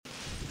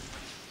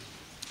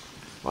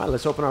All right,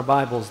 let's open our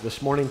Bibles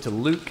this morning to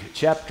Luke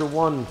chapter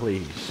 1,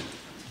 please.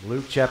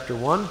 Luke chapter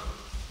 1.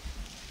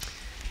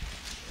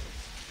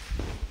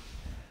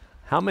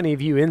 How many of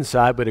you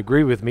inside would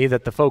agree with me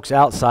that the folks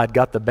outside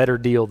got the better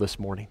deal this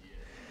morning?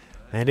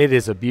 And it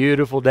is a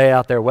beautiful day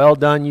out there. Well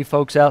done, you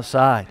folks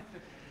outside.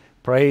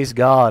 Praise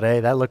God. Hey,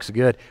 that looks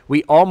good.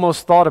 We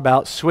almost thought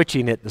about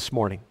switching it this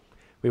morning.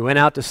 We went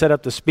out to set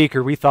up the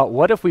speaker. We thought,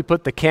 what if we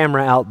put the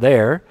camera out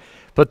there,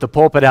 put the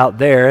pulpit out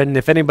there, and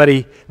if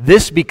anybody,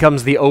 this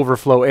becomes the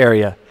overflow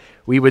area.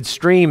 We would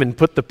stream and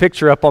put the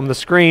picture up on the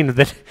screen.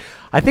 That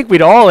I think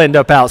we'd all end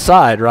up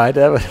outside, right?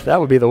 That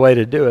would be the way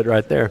to do it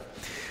right there.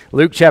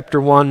 Luke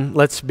chapter 1,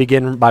 let's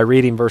begin by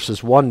reading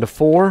verses 1 to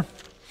 4.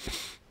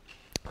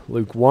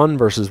 Luke 1,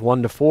 verses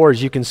 1 to 4.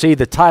 As you can see,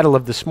 the title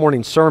of this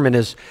morning's sermon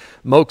is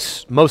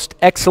Most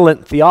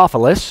Excellent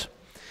Theophilus.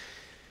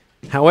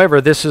 However,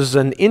 this is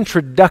an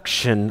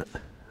introduction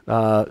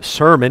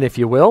sermon, if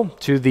you will,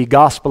 to the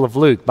Gospel of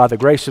Luke. By the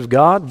grace of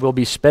God, we'll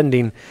be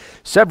spending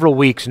several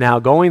weeks now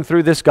going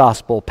through this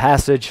Gospel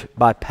passage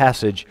by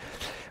passage.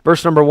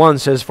 Verse number 1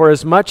 says, "For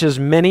as much as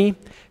many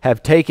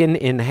have taken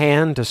in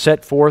hand to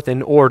set forth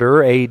in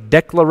order a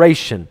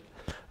declaration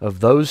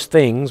of those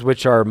things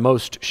which are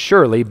most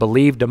surely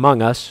believed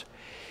among us,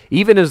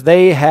 even as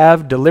they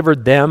have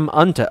delivered them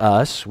unto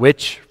us,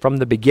 which from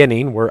the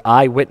beginning were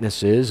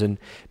eyewitnesses and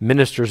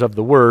ministers of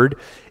the word,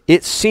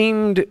 it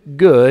seemed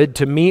good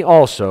to me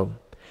also,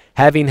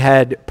 having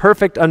had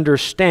perfect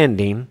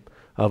understanding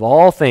of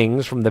all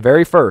things from the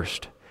very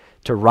first,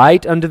 to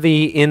write unto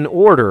thee in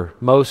order,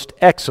 most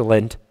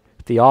excellent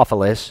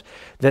Theophilus,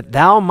 that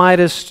thou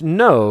mightest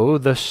know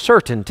the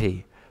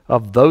certainty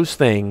of those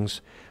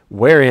things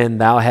wherein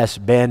thou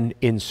hast been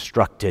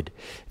instructed."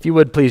 If you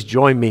would please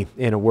join me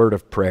in a word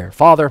of prayer.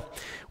 Father,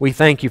 we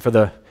thank you for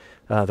the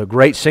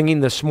great singing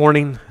this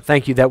morning.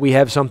 Thank you that we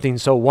have something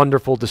so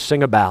wonderful to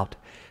sing about.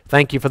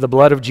 Thank you for the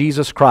blood of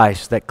Jesus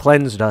Christ that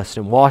cleansed us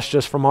and washed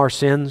us from our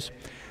sins.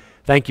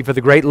 Thank you for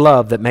the great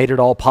love that made it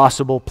all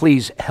possible.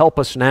 Please help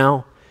us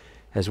now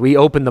as we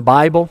open the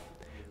Bible.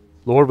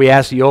 Lord, we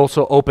ask you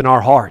also open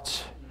our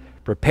hearts.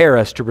 Prepare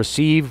us to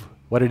receive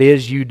what it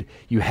is you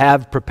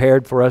have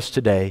prepared for us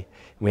today.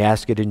 We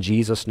ask it in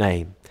Jesus'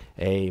 name.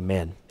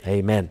 Amen.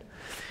 Amen.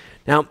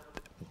 Now,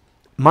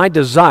 my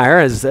desire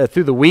is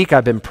through the week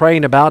I've been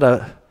praying about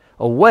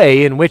a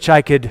way in which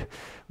I could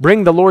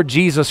bring the Lord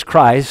Jesus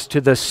Christ to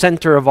the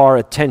center of our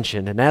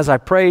attention. And as I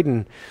prayed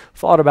and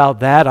thought about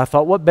that, I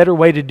thought, what better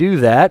way to do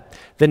that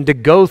than to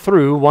go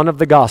through one of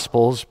the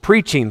Gospels,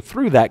 preaching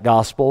through that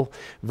Gospel,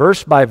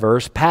 verse by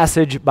verse,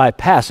 passage by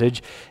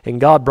passage. And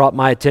God brought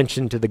my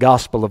attention to the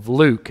Gospel of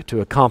Luke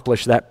to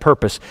accomplish that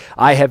purpose.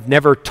 I have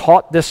never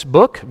taught this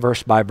book,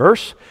 verse by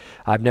verse.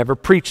 I've never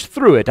preached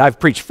through it.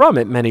 I've preached from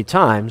it many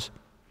times.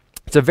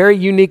 It's a very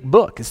unique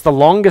book. It's the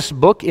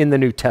longest book in the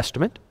New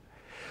Testament.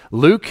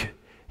 Luke,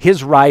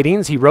 his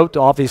writings, he wrote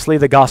obviously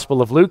the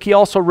Gospel of Luke. He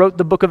also wrote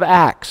the book of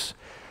Acts.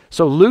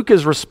 So Luke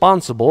is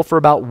responsible for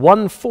about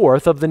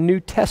 1/4 of the New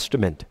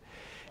Testament.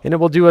 And it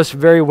will do us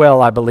very well,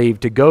 I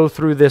believe, to go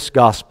through this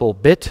gospel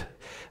bit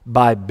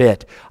by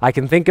bit. I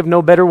can think of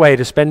no better way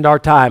to spend our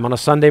time on a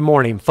Sunday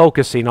morning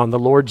focusing on the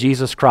Lord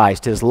Jesus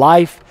Christ, his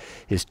life,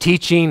 his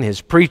teaching, his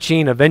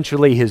preaching,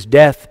 eventually his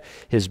death,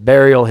 his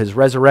burial, his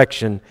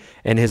resurrection,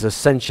 and his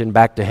ascension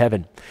back to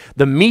heaven.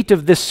 The meat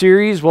of this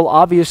series will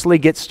obviously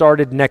get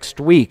started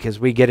next week as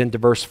we get into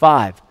verse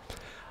 5.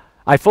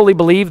 I fully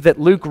believe that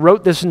Luke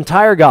wrote this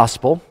entire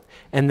gospel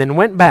and then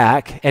went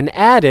back and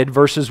added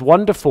verses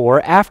 1 to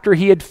 4 after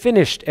he had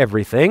finished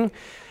everything.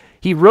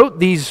 He wrote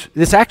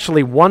this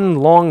actually one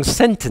long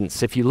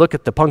sentence. If you look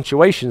at the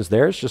punctuations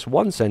there, it's just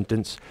one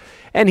sentence.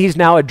 And he's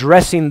now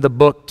addressing the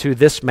book to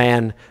this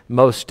man,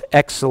 most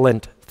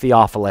excellent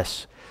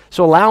Theophilus.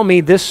 So allow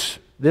me this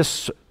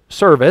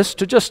service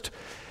to just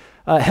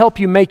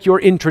help you make your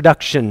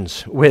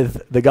introductions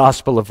with the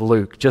Gospel of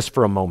Luke just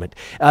for a moment.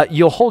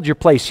 You'll hold your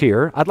place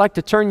here. I'd like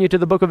to turn you to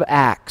the book of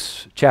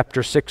Acts,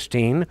 chapter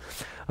 16,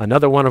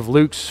 another one of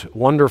Luke's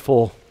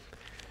wonderful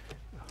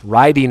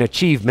writing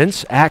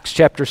achievements, Acts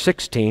chapter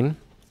 16.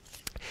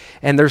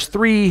 And there's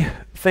 3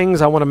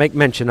 things I want to make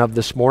mention of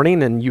this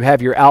morning, and you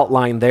have your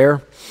outline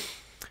there.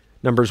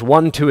 Numbers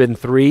 1, 2, and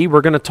 3.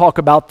 We're going to talk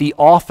about the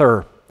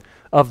author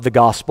of the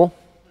gospel.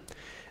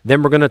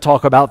 Then we're going to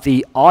talk about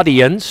the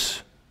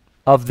audience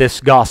of this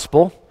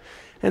gospel.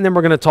 And then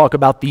we're going to talk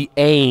about the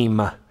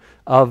aim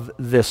of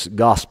this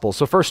gospel.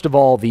 So first of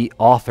all, the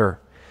author.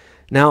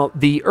 Now,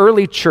 the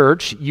early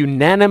church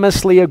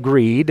unanimously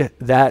agreed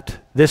that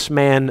this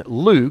man,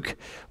 Luke,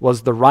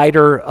 was the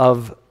writer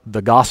of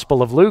the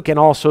Gospel of Luke and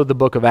also the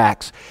book of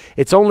Acts.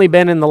 It's only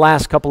been in the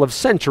last couple of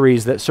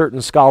centuries that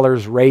certain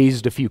scholars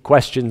raised a few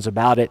questions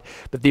about it,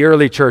 but the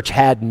early church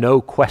had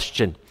no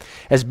question.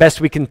 As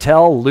best we can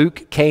tell,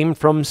 Luke came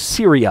from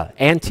Syria,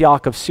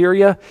 Antioch of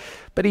Syria,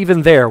 but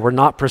even there, we're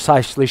not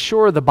precisely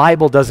sure. The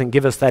Bible doesn't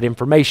give us that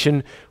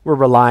information. We're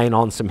relying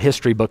on some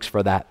history books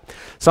for that.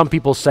 Some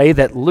people say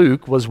that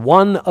Luke was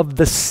one of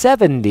the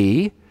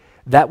 70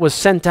 that was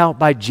sent out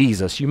by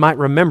Jesus. You might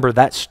remember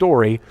that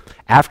story.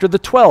 After the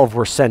 12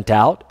 were sent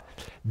out,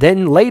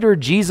 Then later,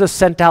 Jesus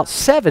sent out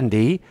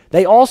 70.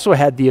 They also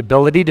had the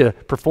ability to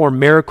perform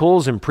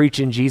miracles and preach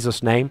in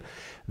Jesus' name.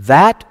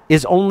 That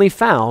is only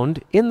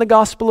found in the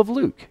Gospel of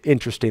Luke,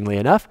 interestingly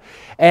enough.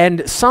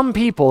 And some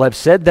people have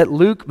said that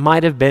Luke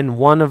might have been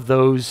one of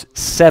those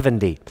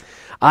 70.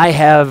 I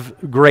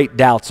have great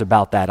doubts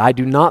about that. I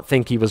do not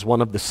think he was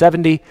one of the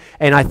 70,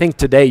 and I think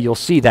today you'll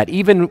see that.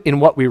 Even in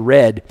what we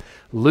read,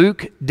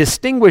 Luke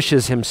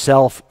distinguishes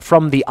himself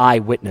from the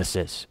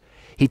eyewitnesses.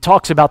 He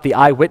talks about the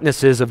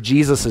eyewitnesses of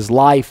Jesus'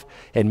 life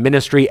and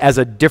ministry as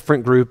a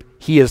different group.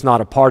 He is not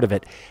a part of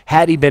it.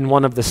 Had he been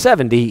one of the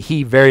 70,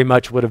 he very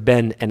much would have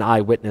been an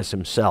eyewitness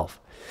himself.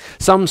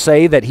 Some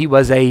say that he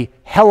was a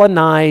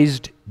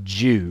Hellenized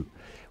Jew,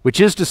 which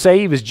is to say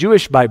he was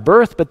Jewish by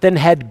birth, but then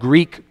had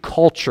Greek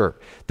culture,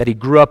 that he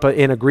grew up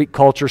in a Greek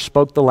culture,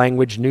 spoke the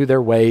language, knew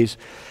their ways.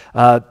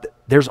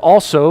 There's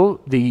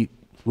also the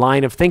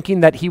line of thinking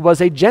that he was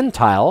a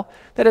Gentile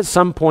that at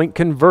some point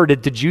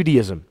converted to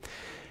Judaism.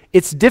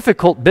 It's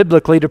difficult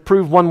biblically to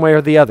prove one way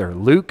or the other.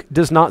 Luke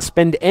does not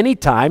spend any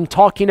time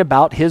talking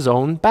about his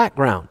own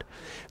background.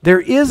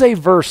 There is a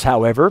verse,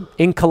 however,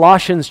 in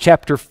Colossians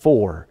chapter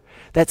 4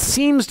 that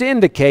seems to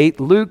indicate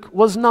Luke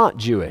was not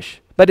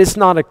Jewish, but it's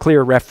not a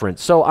clear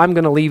reference. So I'm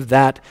going to leave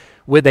that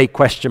with a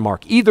question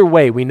mark. Either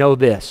way, we know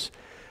this,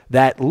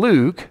 that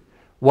Luke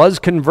was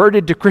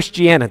converted to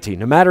Christianity,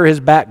 no matter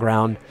his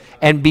background,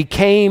 and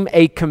became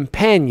a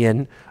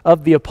companion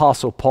of the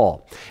Apostle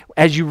Paul.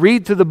 As you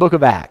read through the book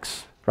of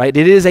Acts, right,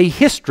 it is a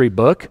history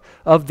book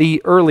of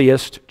the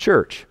earliest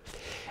church.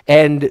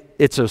 And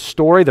it's a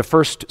story, the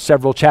first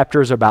several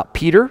chapters about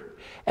Peter,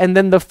 and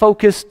then the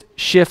focus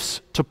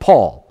shifts to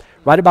Paul.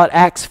 Right about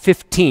Acts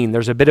 15,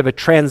 there's a bit of a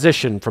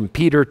transition from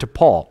Peter to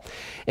Paul.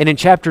 And in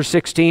chapter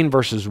 16,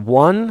 verses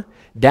 1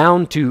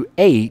 down to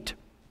 8,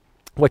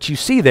 what you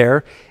see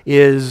there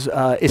is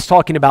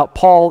talking about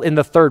Paul in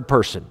the third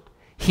person.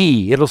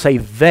 It'll say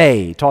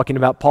they, talking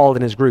about Paul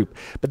and his group.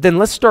 But then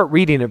let's start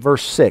reading at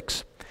verse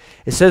 6.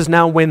 It says,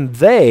 "Now when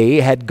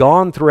they had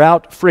gone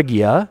throughout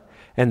Phrygia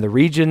and the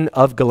region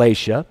of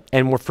Galatia,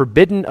 and were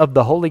forbidden of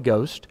the Holy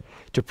Ghost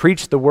to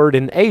preach the word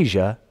in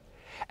Asia,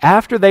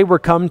 after they were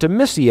come to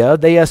Mysia,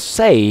 they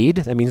essayed,"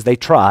 that means they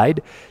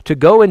tried, "to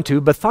go into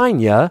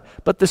Bithynia,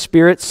 but the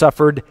Spirit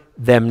suffered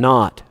them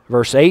not."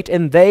 Verse 8,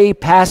 "And they,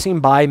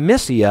 passing by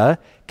Mysia,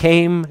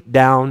 came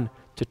down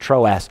to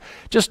Troas."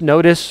 Just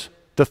notice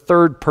the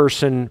third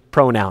person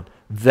pronoun,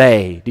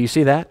 they. Do you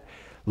see that?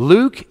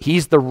 Luke,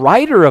 he's the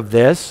writer of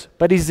this,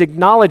 but he's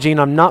acknowledging,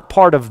 I'm not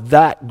part of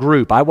that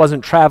group. I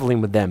wasn't traveling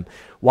with them.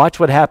 Watch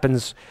what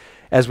happens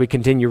as we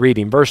continue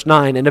reading. Verse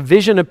 9, "And a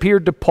vision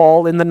appeared to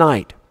Paul in the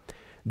night.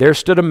 There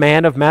stood a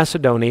man of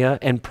Macedonia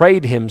and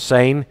prayed him,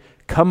 saying,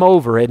 Come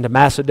over into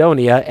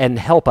Macedonia and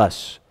help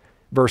us."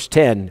 Verse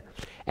 10,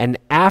 "And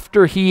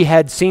after he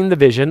had seen the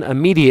vision,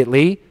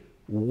 immediately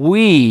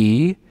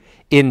we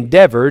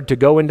endeavored to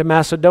go into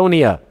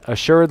Macedonia,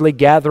 assuredly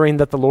gathering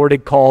that the Lord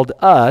had called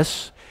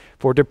us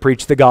for to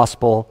preach the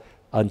gospel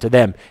unto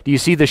them." Do you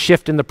see the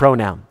shift in the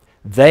pronoun?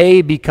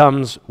 They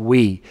becomes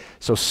we.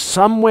 So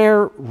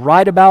somewhere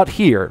right about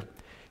here,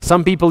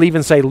 some people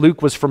even say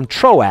Luke was from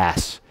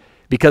Troas,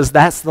 because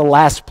that's the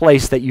last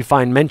place that you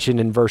find mentioned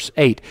in verse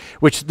 8,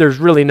 which there's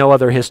really no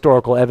other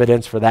historical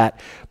evidence for that.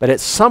 But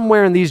it's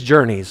somewhere in these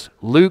journeys,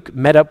 Luke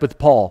met up with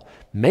Paul.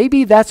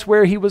 Maybe that's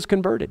where he was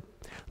converted,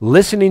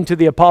 listening to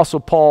the Apostle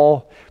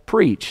Paul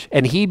preach,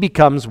 and he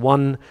becomes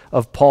one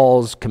of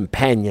Paul's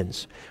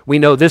companions. We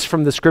know this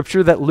from the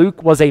scripture that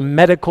Luke was a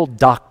medical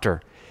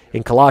doctor.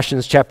 In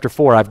Colossians chapter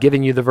 4, I've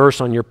given you the verse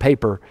on your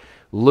paper.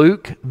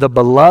 Luke, the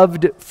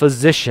beloved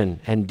physician,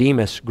 and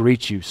Demas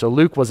greet you. So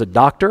Luke was a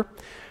doctor.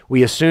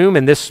 We assume,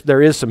 and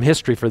there is some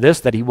history for this,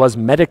 that he was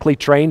medically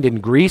trained in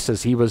Greece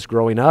as he was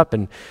growing up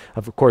and,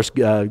 of course,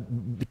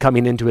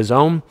 coming into his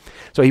own.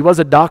 So he was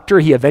a doctor.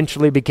 He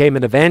eventually became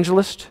an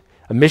evangelist,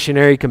 a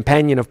missionary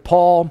companion of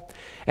Paul,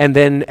 and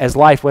then as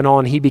life went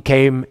on, he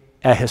became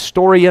a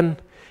historian,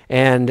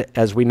 and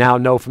as we now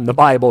know from the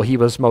Bible, he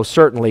was most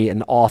certainly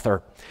an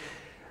author.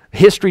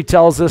 History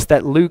tells us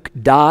that Luke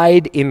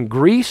died in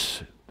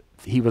Greece.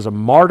 He was a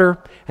martyr,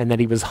 and that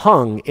he was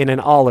hung in an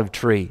olive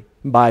tree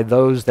by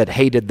those that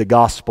hated the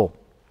gospel.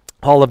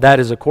 All of that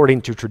is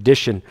according to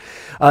tradition.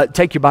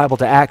 Take your Bible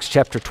to Acts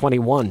chapter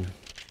 21.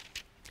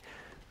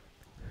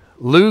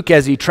 Luke,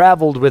 as he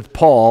traveled with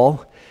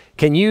Paul,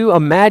 can you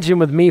imagine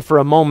with me for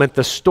a moment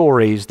the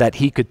stories that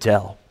he could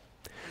tell?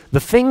 The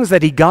things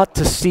that he got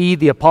to see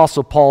the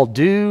Apostle Paul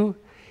do.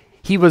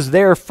 He was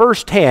there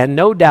firsthand,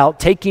 no doubt,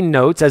 taking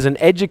notes. As an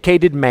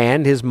educated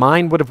man, his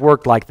mind would have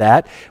worked like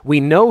that. We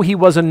know he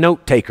was a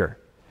note taker.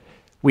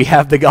 We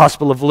have the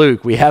Gospel of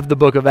Luke. We have the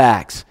book of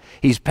Acts.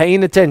 He's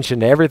paying attention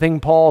to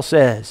everything Paul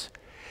says.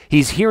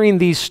 He's hearing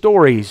these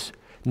stories,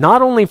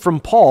 not only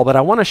from Paul, but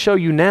I want to show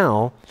you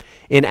now,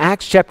 in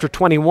Acts chapter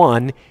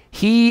 21,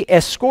 he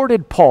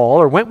escorted Paul,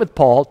 or went with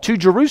Paul, to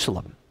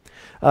Jerusalem.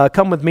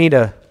 Come with me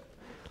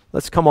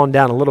let's come on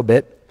down a little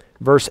bit.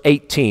 Verse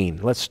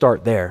 18, let's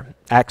start there.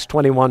 Acts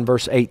 21,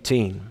 verse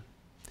 18.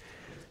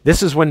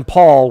 This is when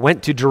Paul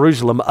went to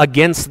Jerusalem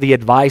against the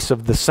advice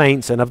of the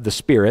saints and of the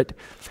Spirit.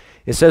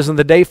 It says, "In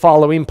the day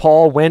following,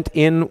 Paul went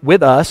in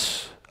with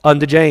us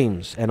unto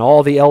James, and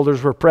all the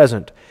elders were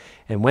present.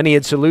 And when he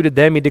had saluted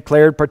them, he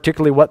declared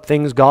particularly what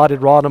things God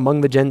had wrought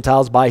among the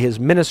Gentiles by his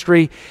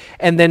ministry."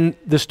 And then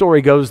the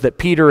story goes that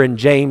Paul and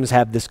James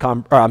have this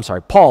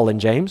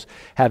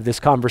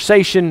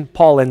conversation.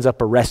 Paul ends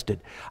up arrested.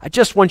 I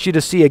just want you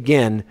to see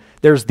again,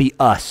 there's the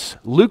us.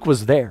 Luke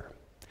was there.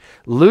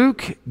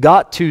 Luke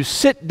got to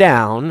sit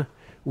down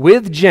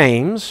with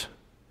James,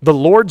 the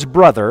Lord's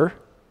brother,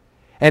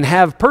 and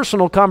have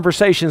personal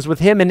conversations with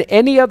him and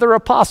any other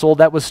apostle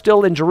that was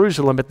still in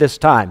Jerusalem at this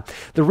time.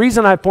 The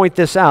reason I point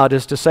this out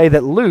is to say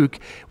that Luke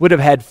would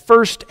have had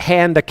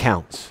first-hand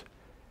accounts.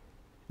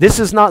 This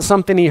is not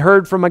something he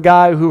heard from a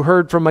guy who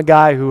heard from a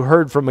guy who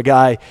heard from a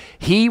guy.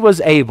 He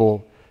was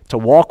able to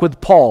walk with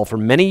Paul for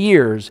many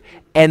years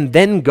and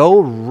then go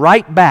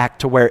right back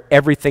to where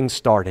everything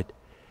started.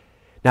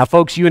 Now,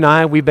 folks, you and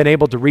I, we've been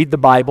able to read the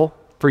Bible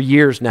for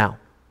years now.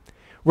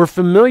 We're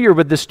familiar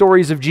with the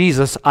stories of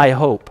Jesus, I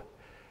hope.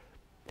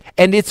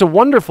 And it's a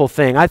wonderful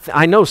thing.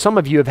 I know some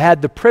of you have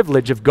had the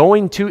privilege of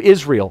going to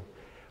Israel,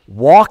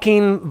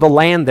 walking the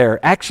land there,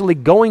 actually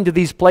going to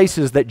these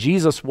places that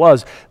Jesus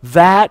was.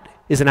 That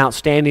is an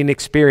outstanding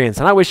experience.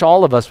 And I wish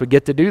all of us would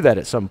get to do that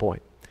at some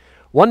point.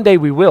 One day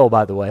we will,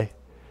 by the way.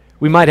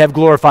 We might have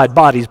glorified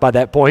bodies by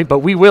that point, but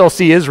we will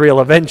see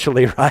Israel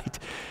eventually, right?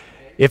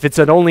 If it's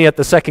only at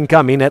the second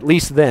coming, at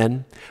least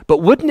then.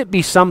 But wouldn't it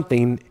be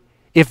something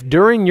if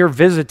during your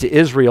visit to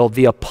Israel,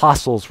 the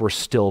apostles were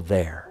still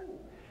there?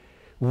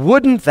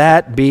 Wouldn't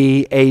that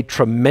be a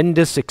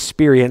tremendous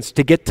experience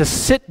to get to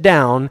sit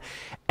down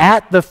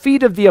at the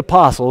feet of the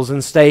apostles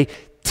and say,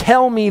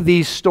 "Tell me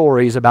these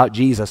stories about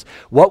Jesus"?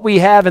 What we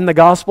have in the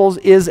Gospels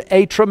is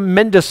a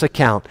tremendous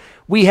account.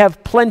 We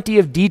have plenty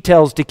of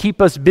details to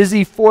keep us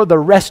busy for the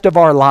rest of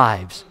our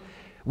lives.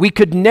 We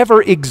could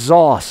never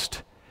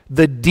exhaust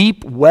the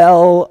deep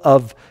well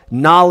of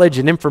knowledge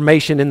and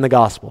information in the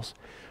Gospels.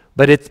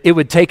 But it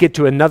would take it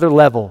to another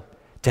level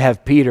to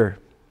have Peter,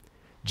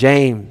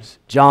 James,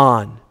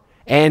 John,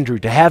 Andrew,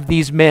 to have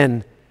these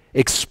men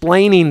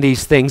explaining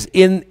these things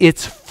in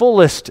its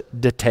fullest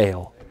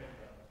detail.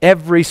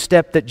 Every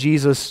step that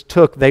Jesus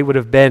took, they would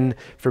have been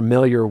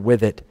familiar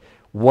with it.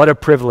 What a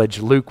privilege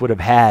Luke would have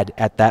had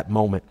at that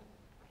moment.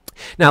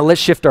 Now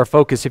let's shift our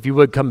focus, if you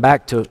would, come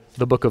back to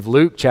the book of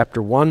Luke,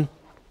 chapter 1.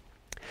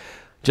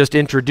 Just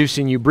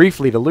introducing you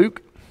briefly to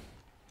Luke.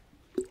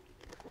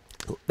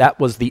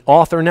 That was the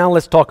author. Now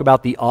let's talk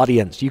about the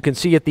audience. You can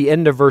see at the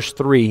end of verse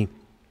 3,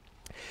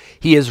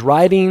 he is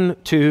writing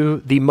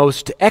to the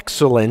most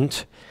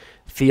excellent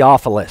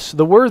Theophilus.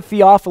 The word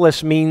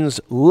Theophilus means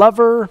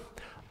lover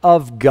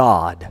of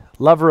God.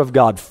 Lover of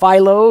God.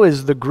 Philo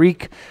is the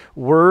Greek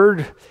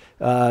word.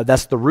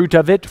 That's the root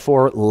of it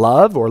for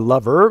love or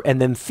lover. And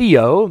then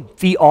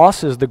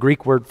theos is the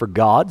Greek word for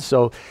God.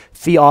 So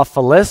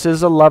Theophilus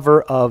is a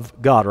lover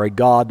of God, or a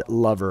God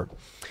lover.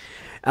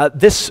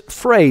 This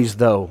phrase,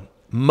 though,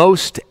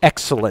 most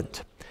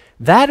excellent,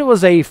 that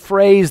was a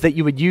phrase that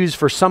you would use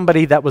for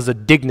somebody that was a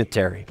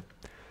dignitary,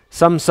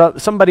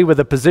 somebody with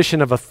a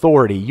position of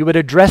authority. You would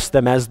address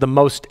them as the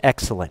most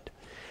excellent.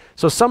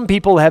 So some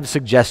people have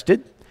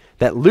suggested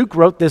that Luke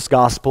wrote this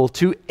gospel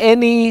to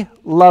any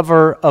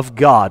lover of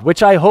God,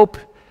 which I hope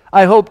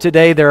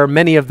today there are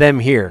many of them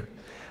here.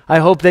 I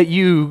hope that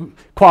you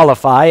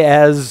qualify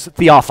as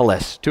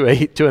Theophilus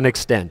to an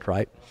extent,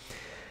 right?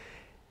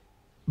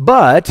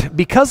 But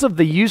because of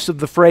the use of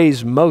the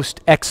phrase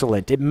most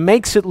excellent, it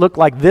makes it look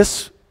like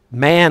this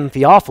man,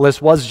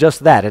 Theophilus, was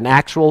just that, an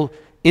actual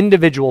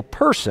individual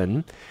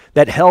person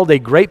that held a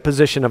great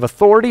position of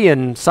authority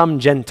in some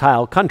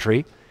Gentile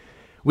country.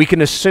 We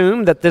can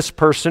assume that this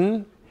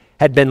person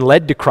had been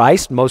led to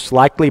Christ, most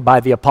likely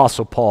by the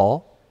Apostle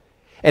Paul.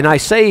 And I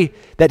say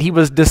that he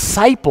was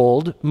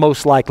discipled,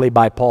 most likely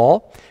by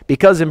Paul,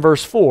 because in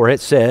verse 4 it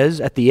says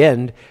at the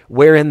end,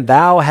 "wherein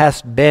thou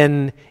hast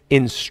been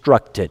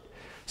instructed."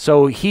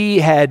 So he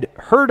had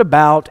heard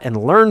about and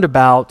learned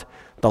about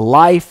the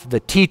life, the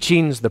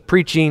teachings, the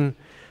preaching,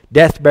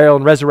 death, burial,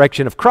 and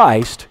resurrection of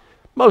Christ,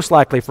 most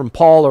likely from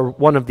Paul or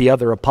one of the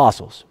other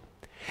apostles.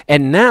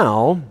 And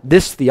now,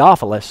 this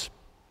Theophilus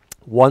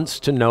wants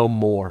to know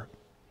more.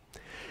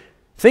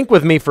 Think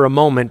with me for a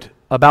moment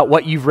about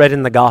what you've read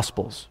in the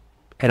Gospels.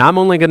 And I'm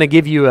only going to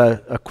give you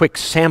a quick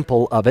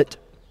sample of it.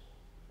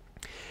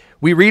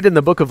 We read in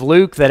the book of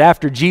Luke that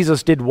after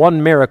Jesus did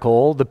one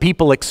miracle, the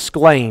people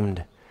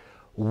exclaimed,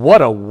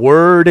 "What a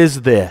word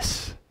is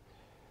this!"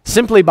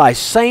 Simply by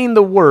saying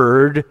the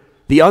word,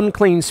 the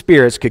unclean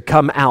spirits could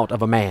come out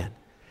of a man.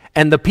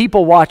 And the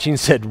people watching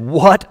said,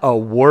 "What a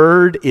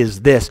word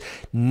is this!"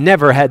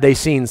 Never had they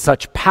seen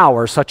such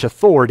power, such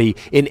authority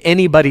in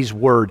anybody's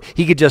word.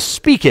 He could just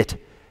speak it,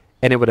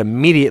 and it would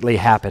immediately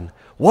happen.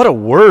 What a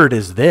word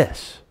is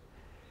this!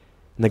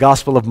 In the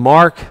Gospel of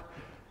Mark,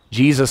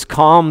 Jesus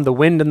calmed the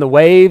wind and the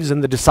waves,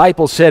 and the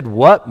disciples said,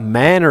 "What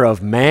manner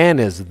of man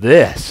is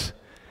this?"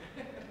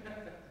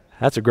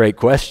 That's a great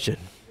question.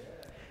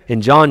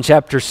 In John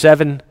chapter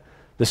 7,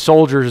 The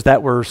soldiers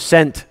that were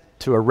sent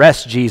to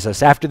arrest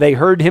Jesus, after they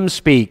heard him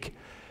speak,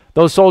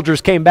 those soldiers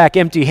came back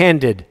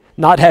empty-handed,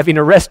 not having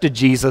arrested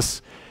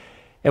Jesus.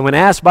 And when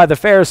asked by the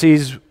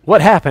Pharisees,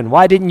 what happened?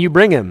 Why didn't you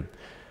bring him?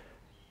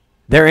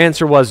 Their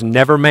answer was,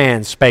 never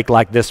man spake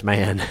like this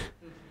man.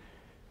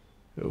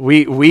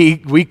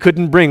 We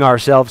couldn't bring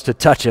ourselves to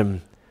touch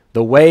him.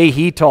 The way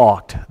he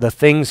talked, the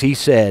things he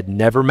said,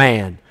 never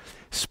man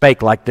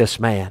spake like this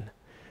man.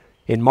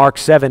 In Mark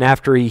 7,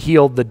 after he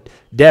healed the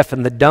deaf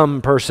and the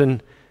dumb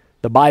person,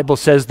 the Bible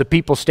says the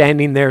people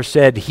standing there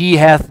said, he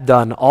hath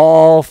done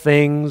all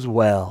things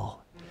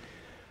well.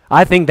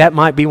 I think that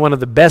might be one of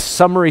the best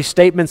summary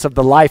statements of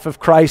the life of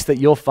Christ that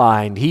you'll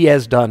find. He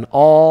has done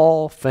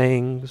all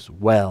things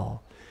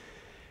well.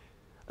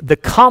 The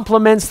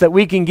compliments that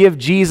we can give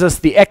Jesus,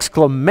 the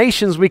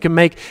exclamations we can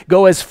make,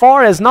 go as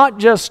far as not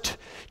just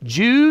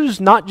Jews,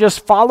 not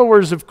just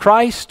followers of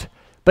Christ,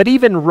 but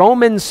even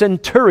Roman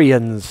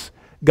centurions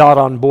got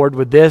on board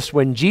with this.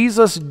 When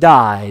Jesus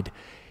died,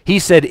 he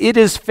said, it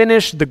is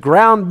finished. The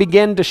ground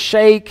began to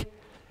shake,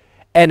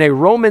 and a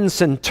Roman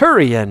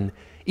centurion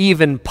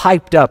even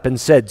piped up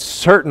and said,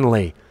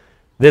 certainly,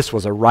 this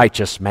was a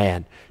righteous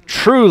man.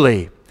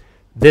 Truly,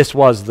 this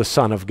was the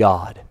Son of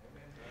God.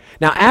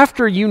 Now,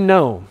 after you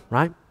know,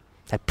 right,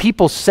 that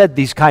people said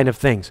these kind of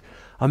things,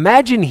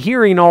 imagine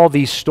hearing all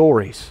these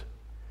stories.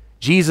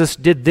 Jesus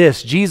did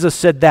this, Jesus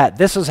said that.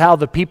 This is how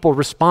the people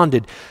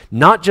responded.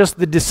 Not just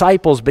the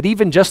disciples, but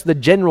even just the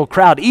general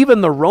crowd.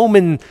 Even the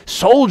Roman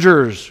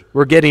soldiers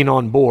were getting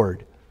on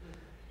board.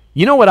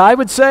 You know what I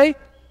would say?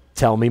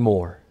 Tell me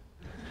more.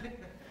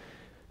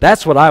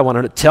 That's what I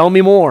wanted to tell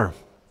me more.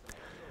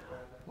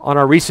 On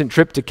our recent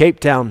trip to Cape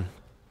Town,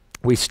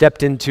 we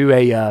stepped into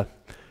a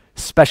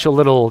special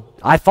little,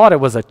 I thought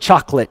it was a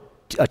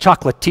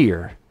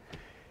chocolatier.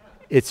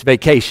 It's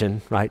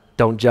vacation, right?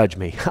 Don't judge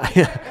me.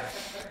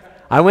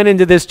 I went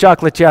into this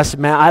chocolatier. I said,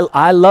 man,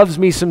 I loves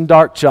me some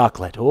dark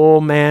chocolate.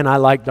 Oh, man, I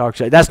like dark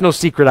chocolate. That's no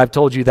secret. I've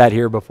told you that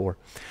here before.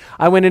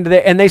 I went into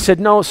there, and they said,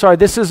 no, sorry,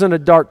 this isn't a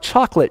dark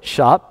chocolate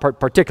shop,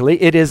 particularly.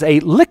 It is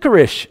a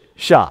licorice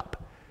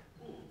shop.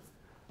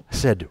 I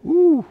said,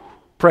 ooh,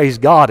 praise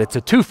God, it's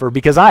a twofer,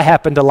 because I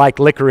happen to like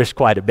licorice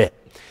quite a bit.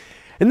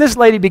 And this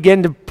lady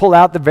began to pull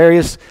out the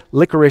various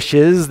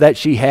licorices that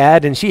she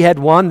had, and she had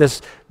one,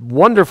 this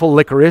wonderful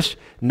licorice,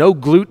 no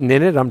gluten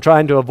in it. I'm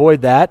trying to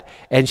avoid that.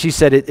 And she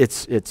said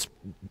it's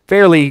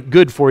fairly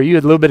good for you,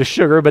 a little bit of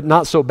sugar, but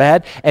not so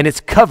bad, and it's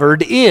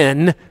covered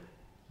in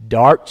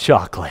dark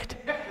chocolate.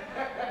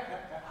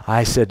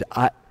 I said,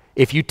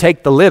 if you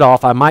take the lid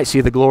off, I might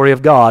see the glory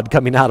of God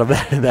coming out of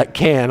that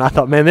can. I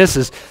thought, man, this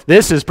is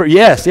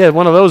yes,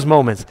 one of those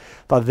moments.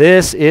 I thought,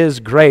 this is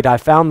great. I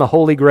found the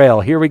Holy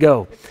Grail. Here we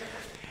go.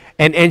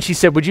 And she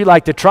said, would you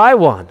like to try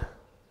one?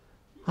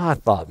 I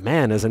thought,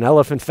 man, is an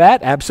elephant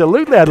fat?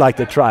 Absolutely, I'd like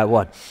to try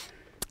one.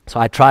 So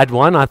I tried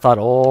one. I thought,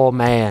 oh,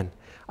 man,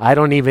 I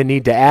don't even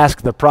need to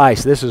ask the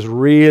price. This is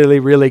really,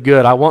 really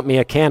good. I want me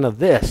a can of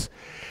this.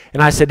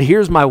 And I said,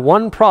 here's my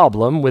one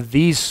problem with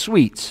these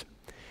sweets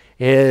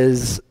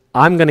is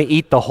I'm going to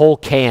eat the whole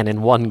can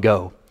in one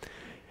go.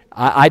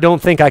 I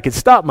don't think I could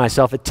stop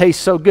myself. It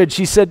tastes so good.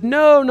 She said,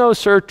 no,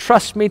 sir,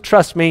 trust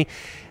me.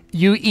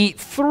 You eat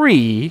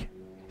 3,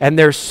 and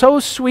they're so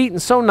sweet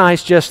and so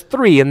nice, just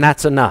 3, and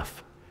that's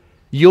enough.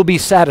 You'll be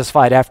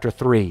satisfied after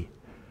 3.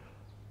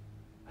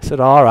 I said,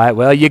 all right,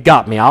 well, you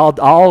got me.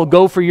 I'll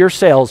go for your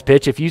sales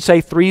pitch. If you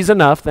say 3's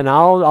enough, then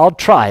I'll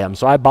try them.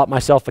 So I bought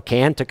myself a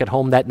can, took it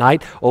home that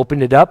night,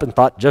 opened it up, and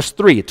thought just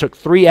 3. It took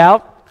 3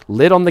 out,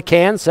 lid on the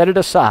can, set it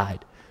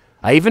aside.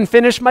 I even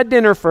finished my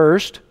dinner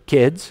first,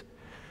 kids.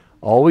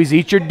 Always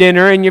eat your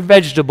dinner and your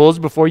vegetables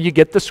before you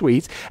get the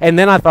sweets. And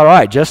then I thought, all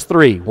right, just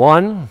 3.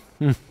 1,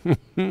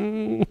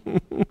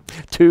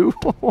 2,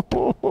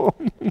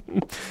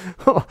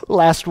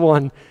 last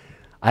one.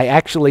 I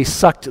actually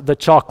sucked the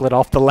chocolate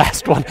off the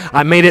last one.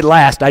 I made it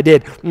last. I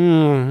did.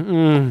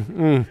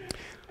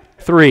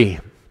 3.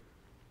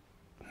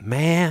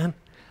 Man,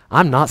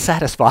 I'm not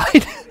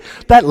satisfied.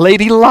 That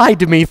lady lied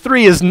to me.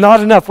 3 is not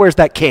enough. Where's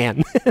that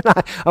can?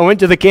 I went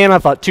to the can. I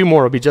thought 2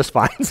 more will be just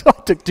fine. So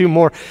I took 2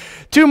 more.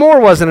 2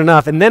 more wasn't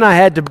enough. And then I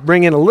had to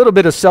bring in a little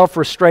bit of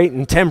self-restraint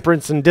and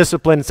temperance and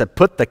discipline and said,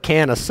 put the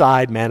can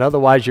aside, man.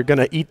 Otherwise, you're going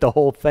to eat the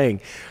whole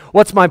thing.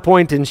 What's my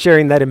point in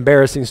sharing that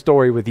embarrassing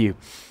story with you?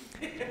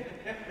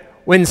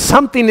 When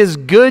something is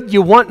good,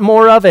 you want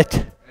more of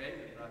it.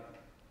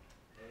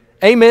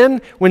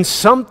 Amen? When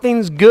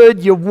something's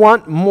good, you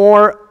want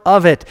more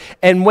of it.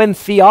 And when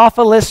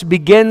Theophilus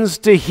begins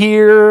to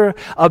hear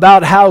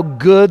about how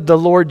good the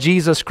Lord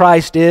Jesus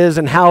Christ is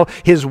and how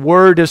His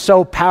Word is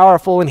so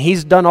powerful and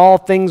He's done all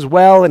things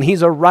well and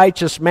He's a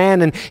righteous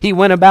man and He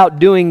went about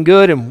doing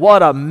good and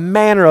what a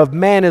manner of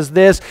man is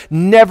this.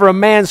 Never a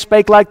man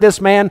spake like this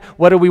man.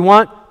 What do we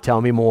want?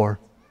 Tell me more.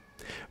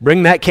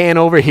 Bring that can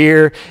over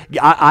here.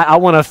 I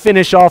want to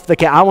finish off the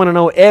can. I want to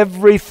know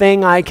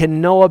everything I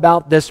can know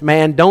about this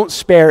man. Don't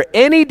spare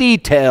any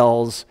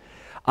details.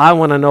 I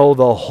want to know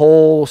the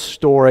whole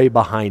story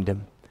behind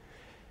him.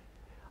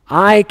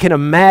 I can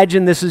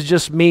imagine, this is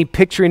just me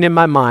picturing in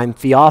my mind,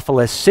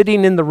 Theophilus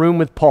sitting in the room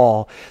with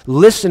Paul,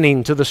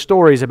 listening to the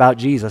stories about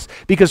Jesus.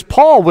 Because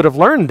Paul would have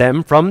learned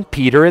them from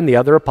Peter and the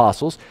other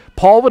apostles.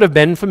 Paul would have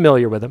been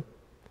familiar with them.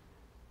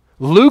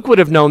 Luke would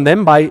have known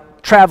them by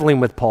traveling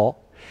with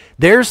Paul.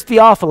 There's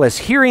Theophilus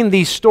hearing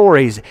these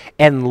stories,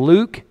 and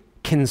Luke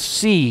can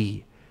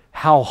see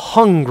how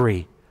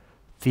hungry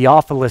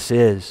Theophilus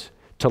is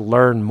to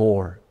learn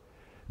more.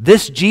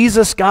 This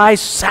Jesus guy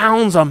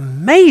sounds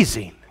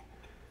amazing.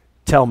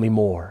 Tell me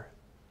more.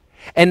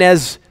 And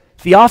as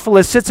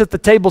Theophilus sits at the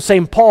table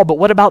saying, Paul, but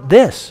what about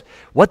this?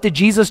 What did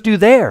Jesus do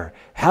there?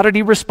 How did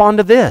he respond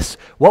to this?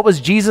 What was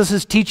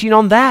Jesus' teaching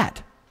on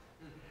that?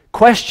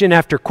 Question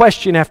after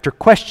question after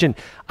question.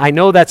 I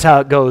know that's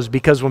how it goes,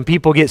 because when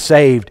people get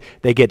saved,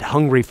 they get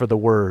hungry for the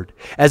Word.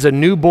 As a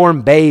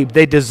newborn babe,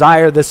 they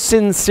desire the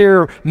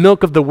sincere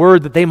milk of the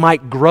Word that they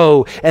might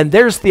grow. And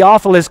there's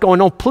Theophilus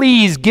going, oh,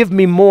 please give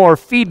me more,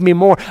 feed me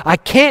more. I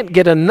can't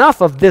get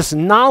enough of this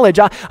knowledge.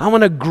 I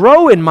want to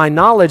grow in my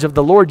knowledge of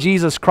the Lord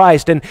Jesus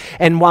Christ.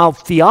 And while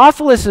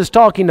Theophilus is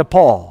talking to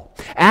Paul,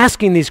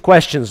 asking these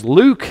questions,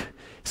 Luke,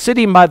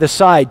 sitting by the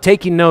side,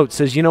 taking notes,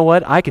 says, you know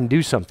what? I can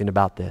do something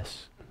about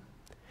this.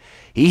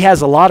 He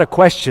has a lot of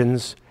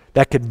questions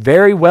that could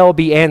very well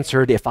be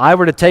answered if I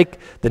were to take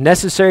the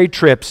necessary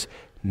trips,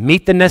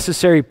 meet the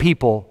necessary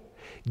people,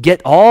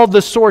 get all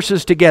the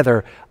sources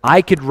together.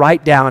 I could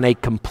write down a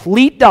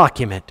complete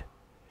document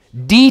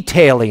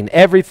detailing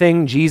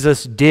everything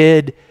Jesus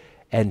did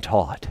and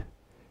taught.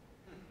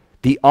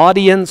 The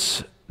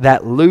audience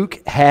that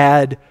Luke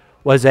had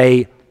was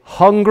a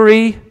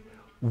hungry,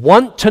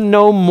 want to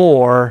know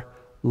more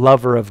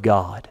lover of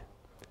God.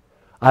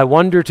 I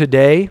wonder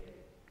today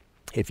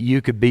if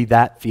you could be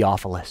that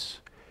Theophilus.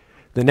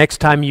 The next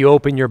time you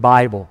open your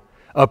Bible,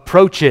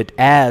 approach it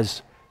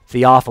as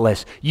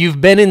Theophilus. You've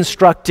been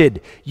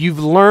instructed. You've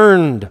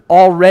learned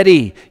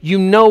already. You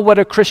know what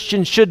a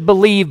Christian should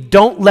believe.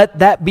 Don't let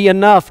that be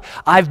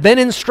enough. I've been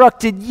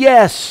instructed,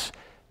 yes.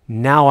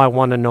 Now I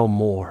want to know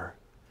more.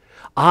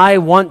 I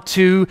want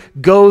to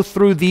go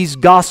through these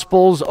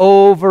Gospels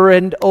over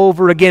and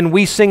over again.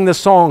 We sing the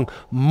song,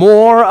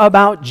 more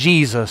about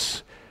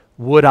Jesus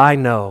would I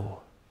know.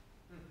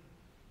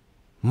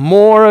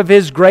 More of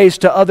His grace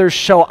to others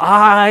show.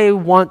 I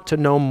want to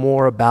know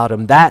more about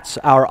Him. That's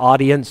our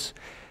audience.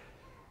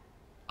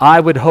 I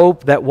would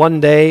hope that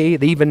one day,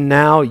 even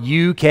now,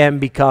 you can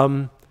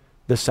become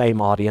the same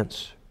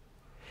audience.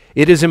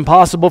 It is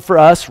impossible for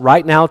us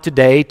right now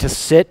today to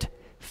sit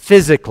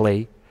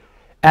physically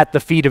at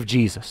the feet of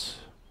Jesus.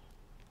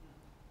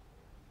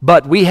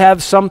 But we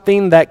have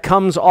something that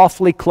comes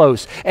awfully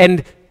close.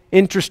 And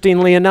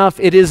interestingly enough,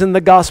 it is in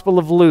the Gospel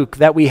of Luke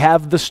that we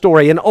have the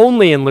story, and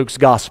only in Luke's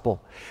Gospel,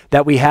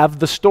 that we have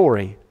the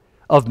story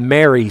of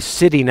Mary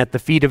sitting at the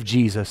feet of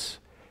Jesus.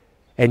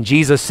 And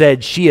Jesus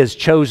said she has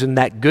chosen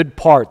that good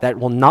part that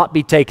will not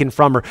be taken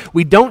from her.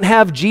 We don't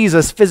have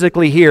Jesus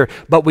physically here,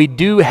 but we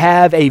do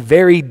have a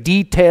very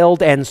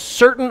detailed and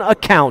certain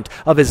account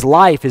of His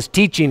life, His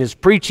teaching, His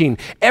preaching,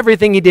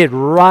 everything He did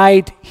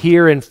right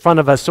here in front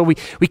of us. So we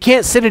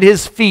can't sit at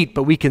His feet,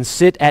 but we can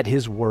sit at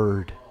His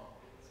Word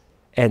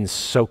and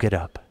soak it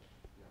up.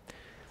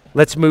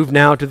 Let's move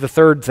now to the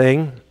third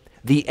thing,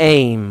 the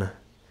aim.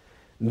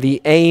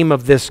 The aim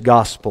of this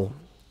gospel.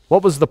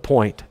 What was the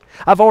point?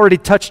 I've already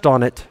touched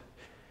on it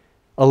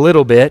a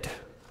little bit.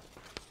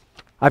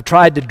 I've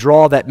tried to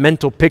draw that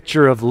mental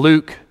picture of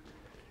Luke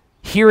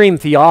hearing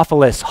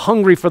Theophilus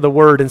hungry for the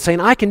Word and saying,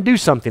 I can do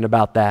something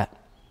about that.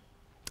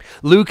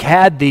 Luke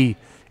had the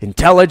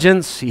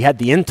intelligence, he had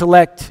the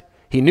intellect,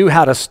 he knew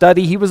how to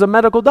study, he was a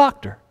medical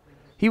doctor.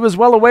 He was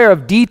well aware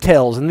of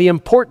details and the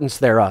importance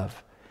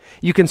thereof.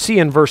 You can see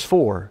in verse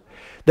 4,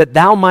 that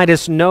thou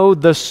mightest know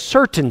the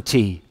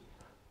certainty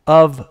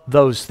of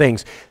those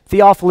things.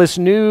 Theophilus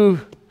knew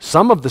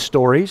some of the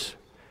stories.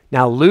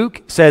 Now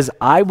Luke says,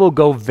 I will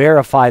go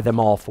verify them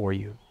all for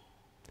you.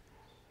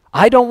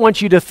 I don't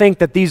want you to think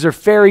that these are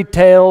fairy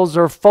tales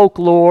or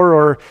folklore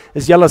or,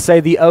 as Yella say,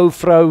 the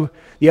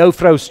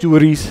Ofro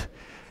stories.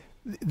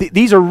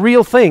 These are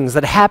real things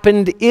that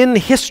happened in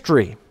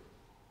history.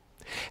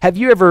 Have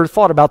you ever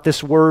thought about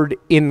this word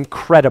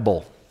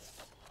incredible?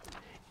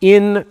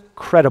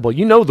 Incredible.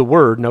 You know the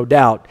word, no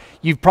doubt.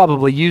 You've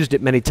probably used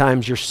it many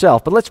times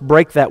yourself, but let's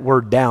break that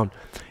word down.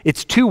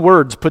 It's two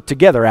words put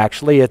together,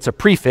 actually. It's a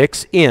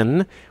prefix,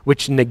 in,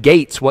 which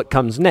negates what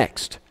comes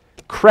next.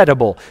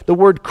 Credible. The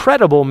word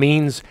credible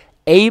means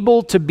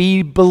able to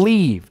be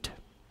believed.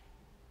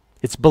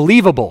 It's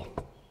believable.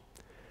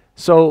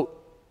 So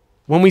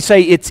when we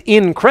say it's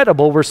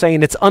incredible, we're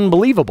saying it's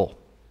unbelievable.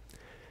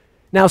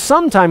 Now,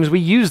 sometimes we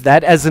use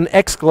that as an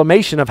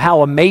exclamation of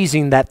how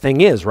amazing that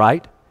thing is,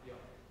 right?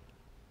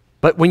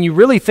 But when you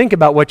really think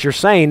about what you're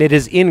saying, it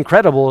is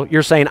incredible.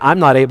 You're saying, I'm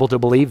not able to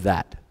believe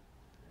that.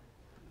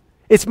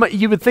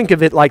 You would think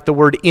of it like the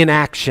word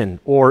inaction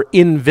or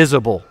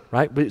invisible,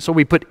 right? So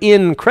we put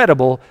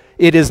incredible,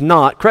 it is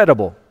not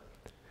credible.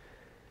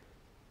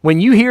 When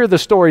you hear the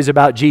stories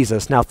about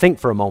Jesus, now think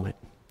for a moment.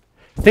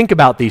 Think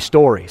about these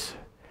stories.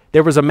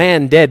 There was a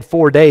man dead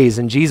 4 days,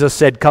 and Jesus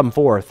said, "Come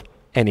forth,"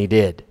 and he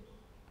did.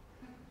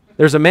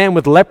 There's a man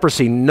with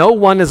leprosy. No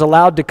one is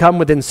allowed to come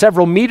within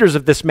several meters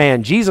of this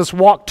man. Jesus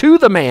walked to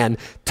the man,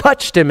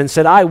 touched him, and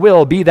said, "I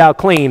will, be thou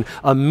clean."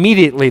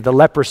 Immediately the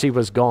leprosy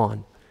was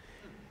gone.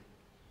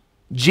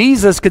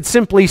 Jesus could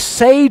simply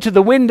say to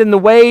the wind and the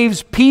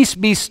waves, "Peace,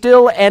 be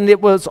still," and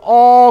it was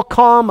all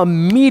calm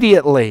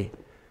immediately.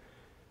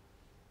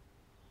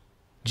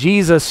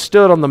 Jesus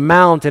stood on the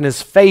mount and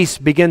his face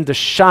began to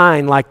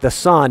shine like the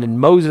sun,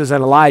 and Moses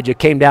and Elijah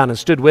came down and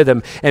stood with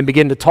him and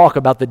began to talk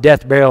about the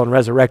death, burial, and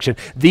resurrection.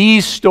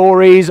 These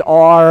stories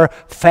are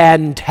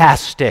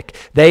fantastic.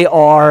 They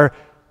are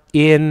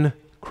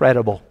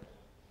incredible.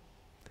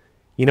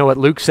 You know what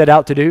Luke set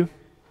out to do?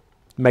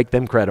 Make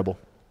them credible.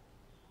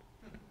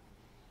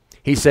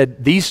 He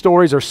said, these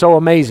stories are so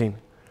amazing,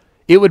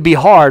 it would be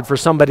hard for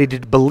somebody to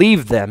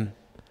believe them.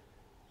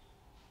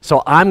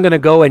 So I'm going to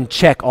go and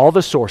check all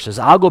the sources.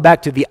 I'll go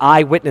back to the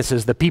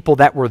eyewitnesses, the people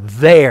that were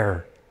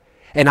there,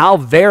 and I'll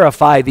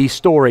verify these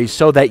stories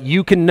so that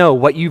you can know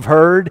what you've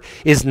heard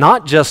is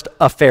not just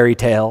a fairy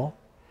tale.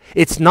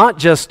 It's not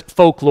just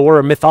folklore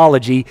or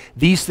mythology.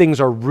 These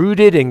things are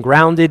rooted and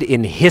grounded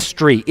in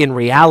history, in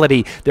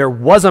reality. There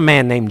was a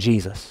man named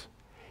Jesus.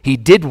 He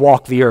did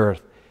walk the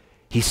earth.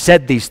 He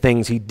said these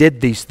things. He did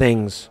these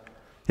things.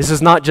 This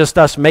is not just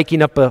us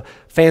making up a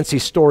fancy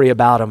story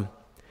about him.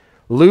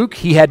 Luke,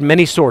 he had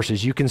many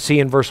sources. You can see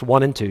in verse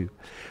 1 and 2.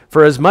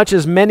 For as much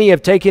as many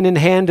have taken in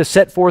hand to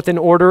set forth in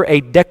order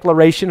a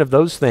declaration of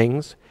those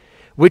things,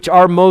 which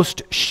are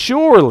most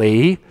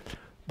surely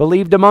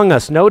believed among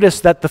us. Notice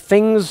that the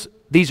things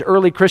these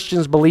early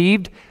Christians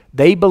believed,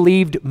 they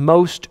believed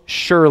most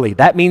surely.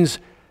 That means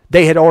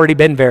they had already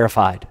been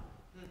verified.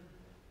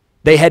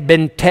 They had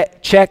been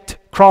checked,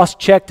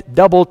 cross-checked,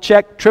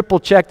 double-checked,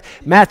 triple-checked.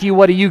 Matthew,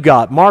 what do you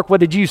got? Mark, what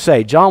did you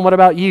say? John, what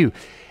about you?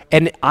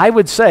 And I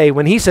would say,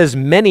 when he says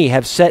many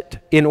have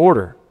set in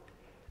order,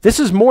 this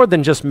is more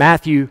than just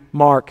Matthew,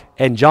 Mark,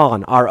 and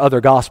John, our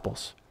other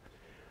gospels.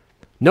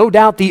 No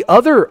doubt the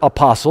other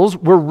apostles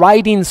were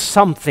writing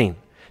something.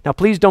 Now,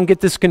 please don't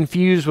get this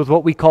confused with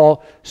what we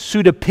call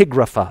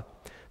pseudepigrapha.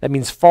 That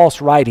means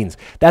false writings.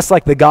 That's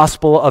like the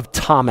gospel of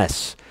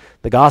Thomas,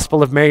 the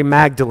gospel of Mary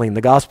Magdalene,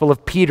 the gospel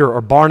of Peter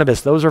or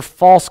Barnabas. Those are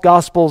false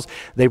gospels.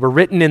 They were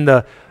written in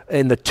the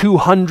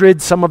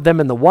 200s, some of them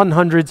in the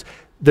 100s.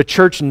 The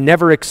church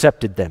never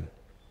accepted them.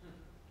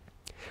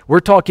 We're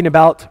talking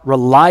about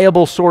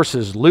reliable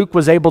sources. Luke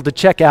was able to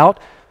check out,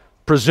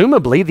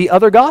 presumably, the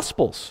other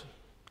gospels.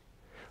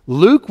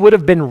 Luke would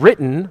have been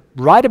written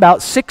right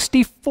about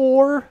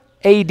 64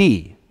 AD,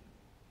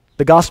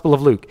 the Gospel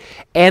of Luke.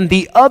 And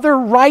the other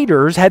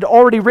writers had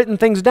already written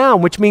things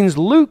down, which means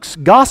Luke's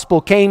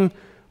gospel came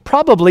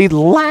probably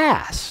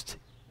last,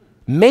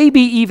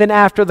 maybe even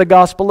after the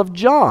Gospel of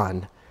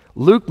John.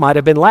 Luke might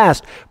have been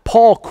last.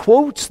 Paul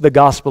quotes the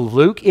Gospel of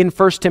Luke in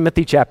 1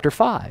 Timothy chapter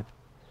 5,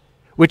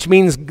 which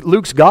means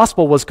Luke's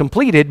gospel was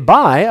completed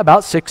by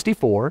about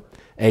 64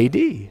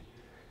 AD.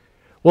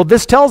 Well,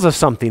 this tells us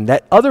something,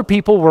 that other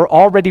people were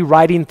already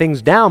writing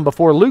things down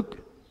before Luke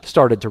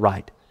started to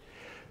write.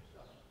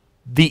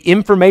 The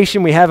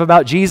information we have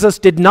about Jesus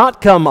did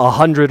not come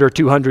 100 or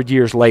 200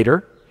 years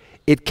later.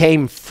 It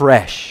came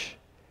fresh.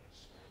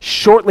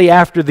 Shortly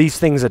after these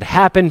things had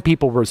happened,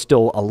 people were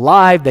still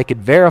alive. They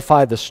could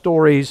verify the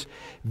stories.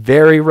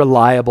 Very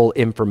reliable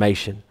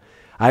information.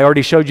 I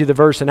already showed you the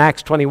verse in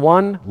Acts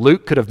 21.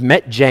 Luke could have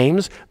met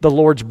James, the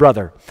Lord's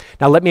brother.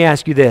 Now let me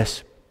ask you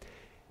this.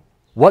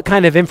 What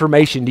kind of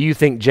information do you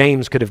think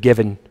James could have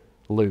given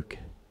Luke?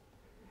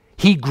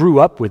 He grew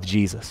up with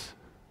Jesus.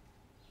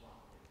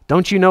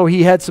 Don't you know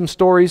he had some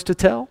stories to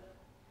tell?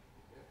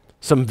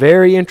 Some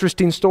very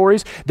interesting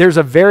stories. There's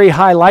a very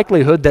high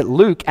likelihood that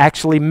Luke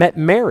actually met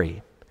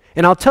Mary.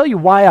 And I'll tell you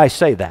why I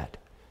say that.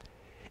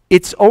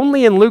 It's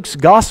only in Luke's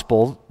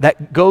gospel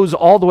that goes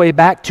all the way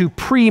back to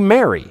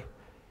pre-Mary.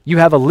 You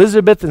have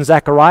Elizabeth and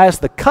Zacharias,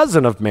 the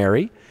cousin of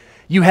Mary.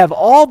 You have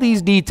all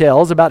these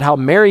details about how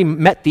Mary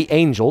met the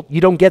angel.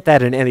 You don't get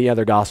that in any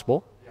other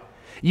gospel.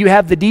 You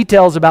have the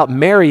details about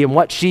Mary and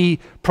what she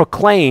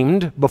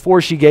proclaimed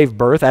before she gave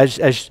birth,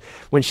 as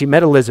when she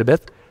met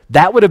Elizabeth.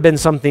 That would have been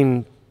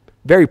something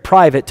very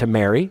private to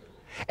Mary.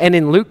 And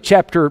in Luke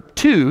chapter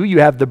 2,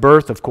 you have the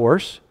birth, of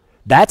course.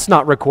 That's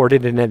not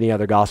recorded in any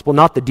other gospel,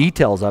 not the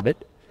details of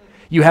it.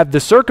 You have the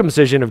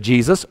circumcision of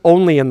Jesus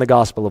only in the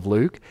Gospel of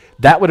Luke.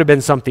 That would have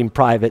been something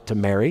private to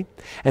Mary.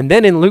 And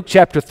then in Luke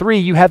chapter 3,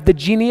 you have the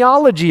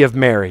genealogy of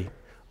Mary,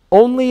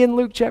 only in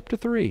Luke chapter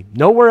 3,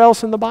 nowhere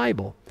else in the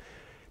Bible.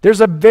 There's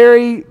a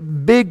very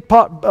big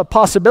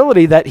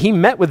possibility that he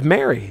met with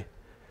Mary.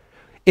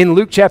 In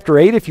Luke chapter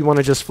 8, if you want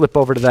to just flip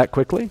over to that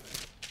quickly.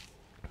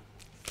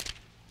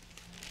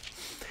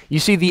 You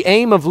see, the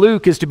aim of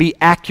Luke is to be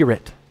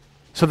accurate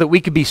so that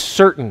we could be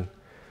certain.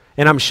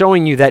 And I'm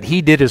showing you that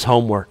he did his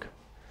homework.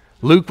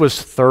 Luke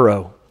was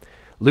thorough.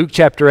 Luke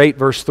chapter 8,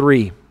 verse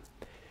 3.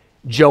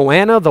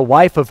 Joanna, the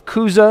wife of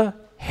Chuza,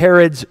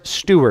 Herod's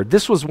steward.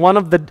 This was one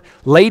of the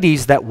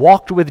ladies that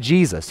walked with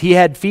Jesus. He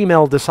had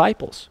female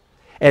disciples.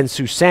 and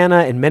Susanna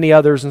and many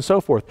others and so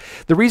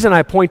forth. The reason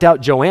I point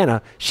out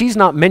Joanna, she's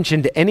not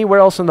mentioned anywhere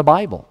else in the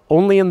Bible,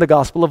 only in the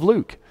Gospel of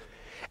Luke.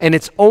 And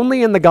it's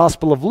only in the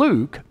Gospel of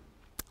Luke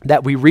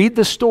that we read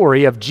the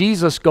story of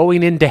Jesus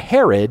going into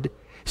Herod,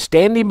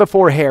 standing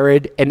before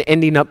Herod, and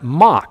ending up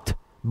mocked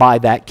by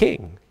that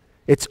king.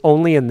 It's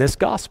only in this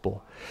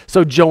gospel.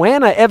 So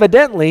Joanna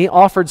evidently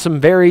offered some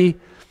very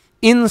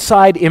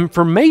inside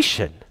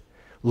information.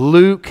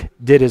 Luke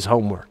did his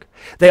homework.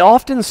 They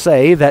often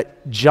say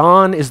that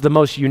John is the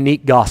most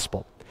unique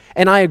gospel.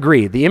 And I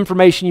agree. The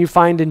information you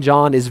find in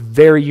John is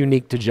very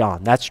unique to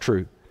John. That's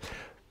true.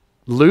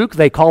 Luke,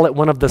 they call it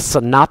one of the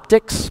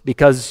synoptics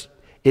because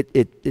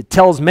it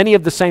tells many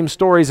of the same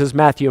stories as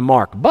Matthew and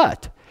Mark.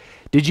 But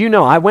did you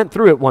know, I went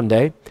through it one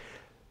day,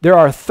 there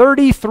are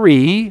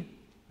 33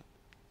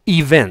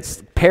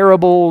 events,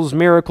 parables,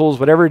 miracles,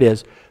 whatever it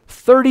is,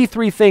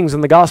 33 things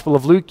in the Gospel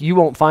of Luke you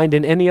won't find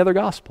in any other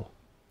gospel.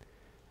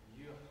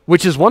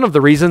 Which is one of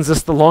the reasons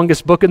it's the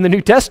longest book in the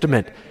New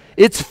Testament.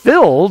 It's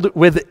filled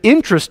with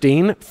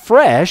interesting,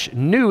 fresh,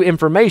 new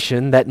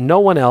information that no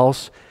one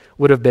else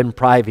would have been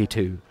privy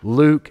to.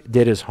 Luke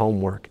did his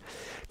homework.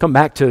 Come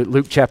back to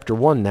Luke chapter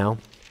 1 now.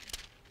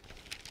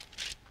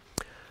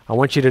 I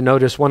want you to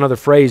notice one other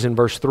phrase in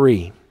verse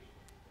 3.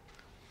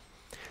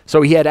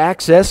 So he had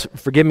access,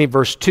 forgive me,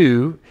 verse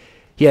 2,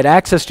 he had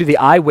access to the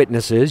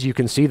eyewitnesses, you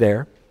can see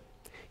there.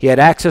 He had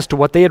access to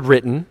what they had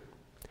written.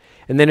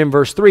 And then in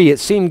verse 3, it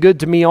seemed good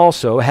to me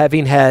also,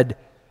 having had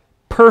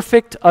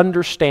perfect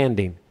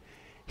understanding.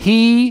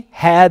 He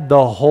had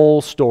the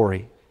whole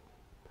story.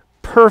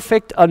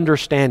 Perfect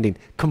understanding,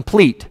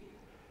 complete.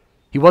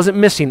 He wasn't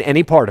missing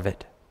any part of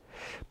it.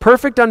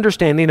 Perfect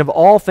understanding of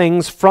all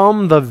things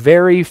from the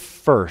very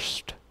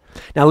first.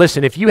 Now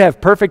listen, if you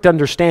have perfect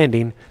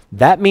understanding,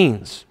 that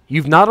means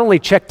you've not only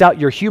checked out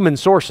your human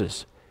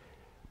sources,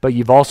 but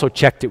you've also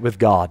checked it with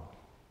God.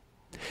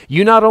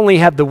 You not only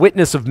have the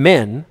witness of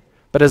men,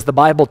 but as the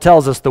Bible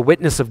tells us, the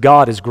witness of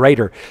God is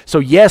greater. So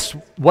yes,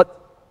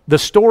 what the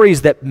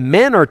stories that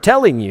men are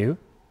telling you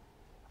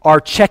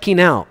are checking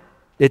out.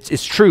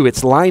 It's true,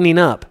 it's lining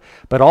up.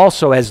 But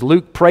also as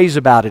Luke prays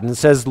about it and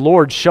says,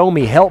 Lord, show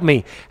me, help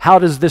me. How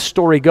does this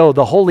story go?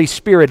 The Holy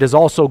Spirit is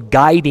also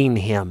guiding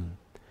him.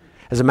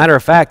 As a matter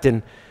of fact,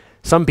 in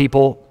some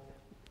people,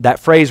 that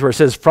phrase where it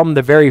says from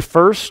the very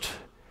first,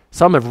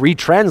 some have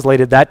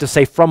retranslated that to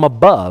say from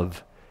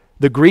above.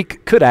 The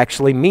Greek could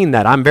actually mean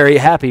that. I'm very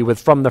happy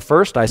with from the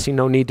first. I see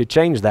no need to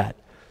change that.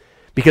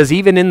 Because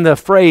even in the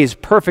phrase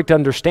perfect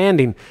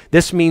understanding,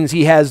 this means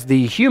he has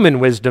the human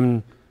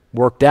wisdom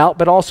worked out,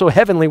 but also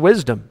heavenly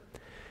wisdom.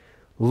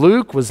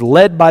 Luke was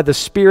led by the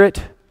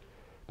Spirit.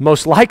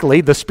 Most likely,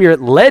 the Spirit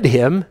led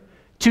him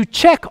to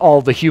check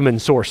all the human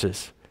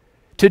sources,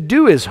 to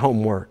do his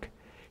homework.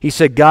 He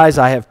said, guys,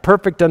 I have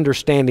perfect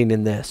understanding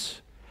in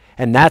this.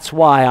 And that's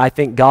why I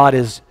think God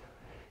is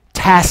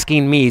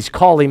tasking me, he's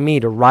calling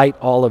me to write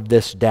all of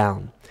this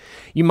down.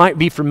 You might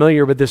be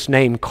familiar with this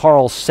name,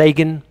 Carl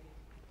Sagan,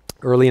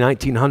 early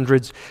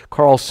 1900s.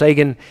 Carl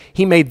Sagan,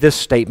 he made this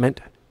statement,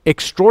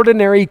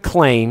 extraordinary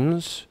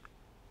claims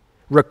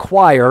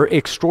require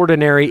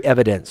extraordinary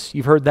evidence.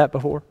 You've heard that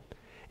before?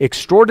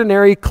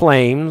 Extraordinary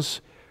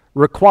claims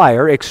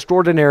require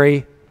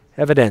extraordinary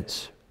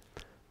evidence.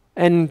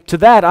 And to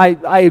that,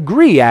 I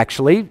agree,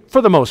 actually,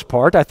 for the most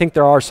part. I think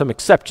there are some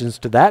exceptions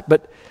to that,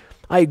 but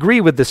I agree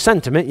with the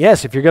sentiment.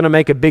 Yes, if you're going to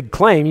make a big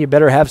claim, you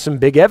better have some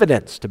big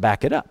evidence to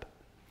back it up.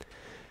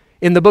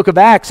 In the book of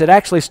Acts, it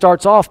actually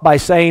starts off by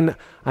saying,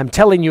 I'm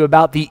telling you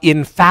about the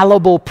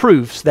infallible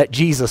proofs that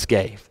Jesus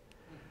gave.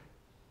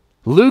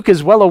 Luke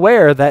is well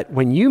aware that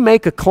when you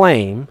make a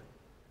claim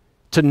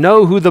to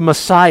know who the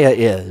Messiah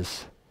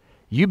is,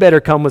 you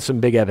better come with some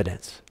big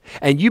evidence.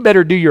 And you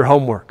better do your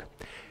homework.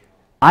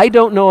 I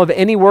don't know of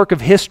any work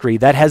of history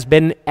that has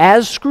been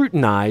as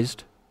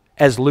scrutinized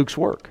as Luke's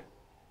work.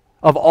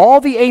 Of all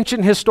the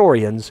ancient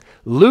historians,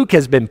 Luke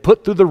has been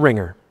put through the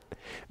ringer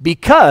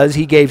because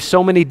he gave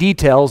so many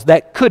details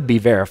that could be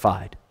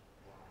verified.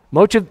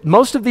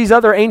 Most of these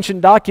other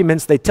ancient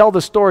documents, they tell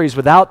the stories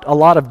without a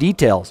lot of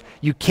details.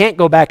 You can't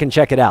go back and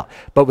check it out.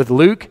 But with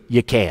Luke,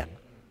 you can.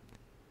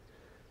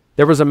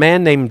 There was a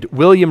man named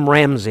William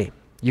Ramsey.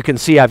 You can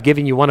see I've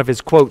given you one of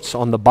his quotes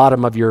on the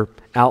bottom of your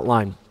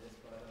outline.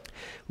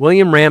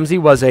 William Ramsey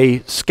was a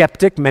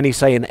skeptic, many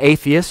say an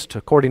atheist.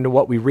 According to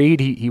what we read,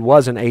 he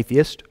was an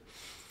atheist.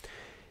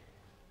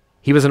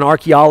 He was an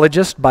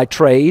archaeologist by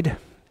trade,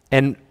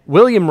 and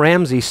William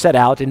Ramsey set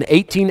out in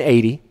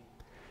 1880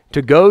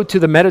 to go to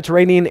the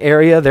Mediterranean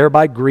area there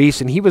by Greece,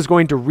 and he was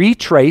going to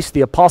retrace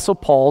the Apostle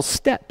Paul's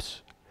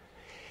steps.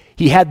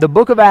 He had the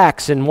book of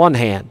Acts in one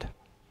hand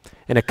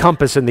and a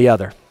compass in the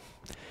other,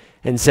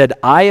 and said,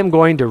 I am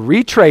going to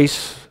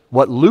retrace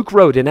what Luke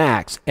wrote in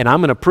Acts, and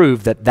I'm going to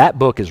prove that that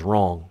book is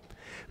wrong.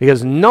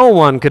 Because no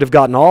one could have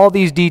gotten all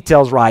these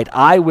details right.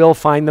 I will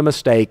find the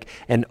mistake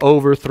and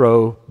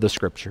overthrow the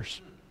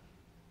Scriptures.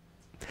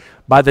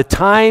 By the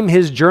time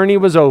his journey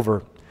was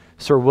over,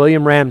 Sir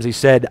William Ramsey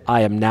said,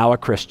 I am now a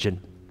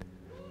Christian.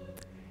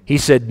 He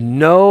said,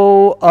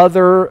 no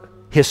other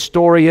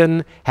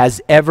historian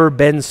has ever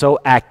been so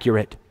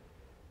accurate.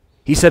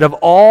 He said, of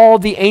all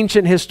the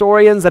ancient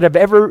historians that have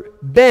ever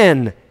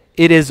been,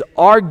 it is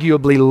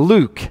arguably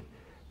Luke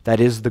that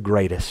is the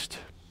greatest.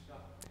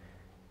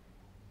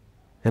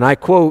 And I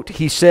quote,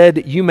 he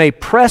said, "You may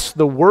press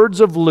the words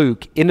of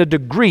Luke in a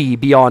degree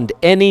beyond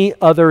any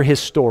other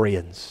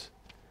historians."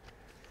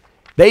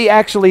 They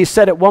actually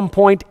said at one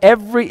point,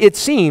 it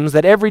seems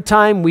that every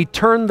time we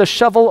turn the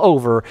shovel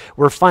over,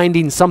 we're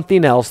finding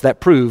something else that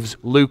proves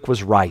Luke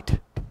was right.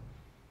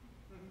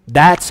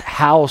 That's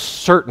how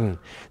certain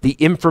the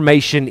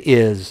information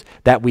is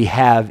that we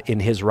have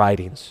in his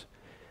writings.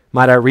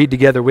 Might I read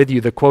together with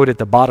you the quote at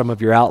the bottom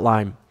of your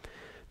outline?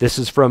 This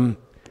is from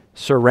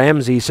Sir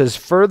Ramsay. He says,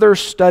 "Further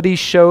study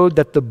showed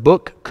that the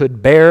book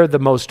could bear the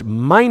most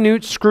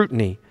minute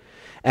scrutiny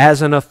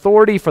as an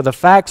authority for the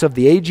facts of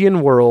the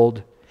Aegean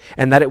world,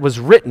 and that it was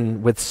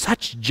written with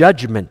such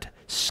judgment,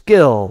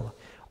 skill,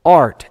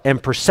 art,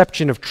 and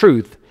perception of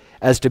truth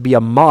as to be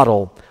a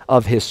model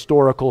of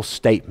historical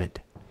statement."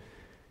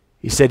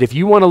 He said, if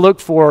you want to look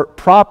for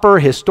proper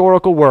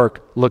historical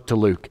work, look to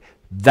Luke.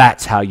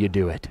 That's how you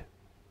do it.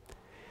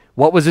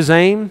 What was his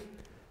aim?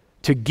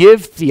 To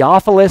give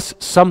Theophilus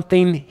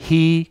something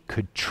he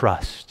could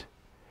trust.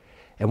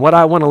 And what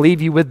I want to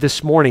leave you with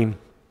this morning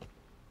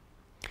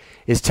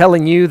is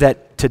telling you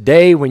that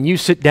today when you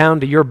sit down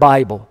to your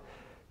Bible,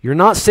 you're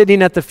not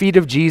sitting at the feet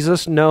of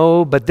Jesus,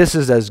 no, but this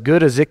is as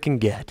good as it can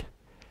get.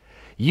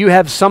 You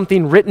have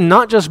something written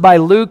not just by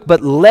Luke,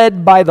 but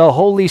led by the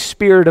Holy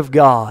Spirit of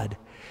God.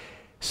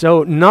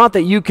 So not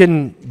that you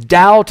can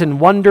doubt and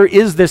wonder,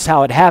 is this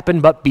how it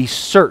happened, but be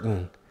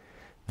certain.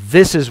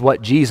 This is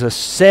what Jesus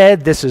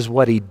said, this is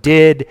what he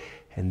did,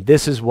 and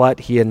this is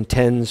what he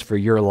intends for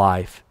your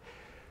life.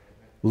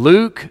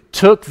 Luke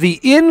took the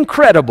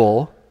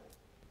incredible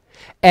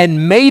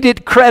and made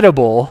it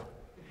credible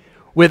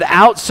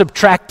without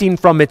subtracting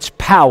from its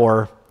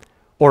power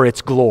or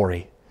its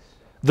glory.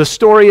 The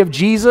story of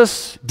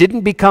Jesus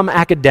didn't become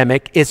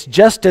academic. It's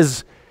just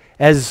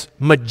as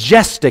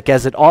majestic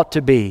as it ought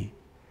to be,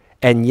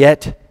 and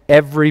yet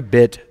every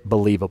bit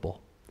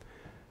believable.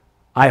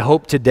 I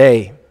hope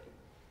today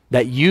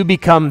that you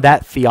become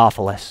that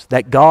Theophilus,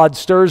 that God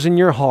stirs in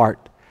your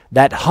heart,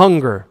 that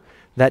hunger,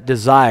 that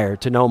desire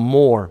to know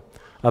more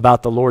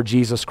about the Lord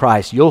Jesus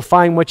Christ. You'll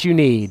find what you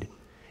need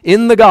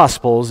in the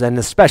Gospels, and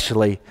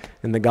especially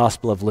in the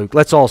Gospel of Luke.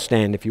 Let's all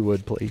stand, if you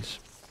would, please.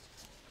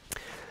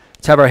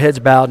 Let's have our heads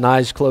bowed and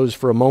eyes closed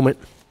for a moment.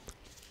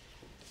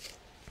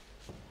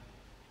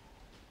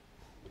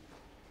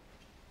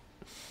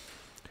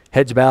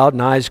 Heads bowed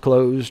and eyes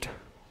closed.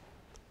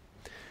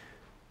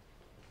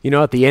 You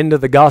know, at the end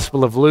of the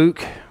Gospel of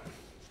Luke,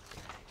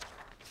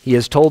 he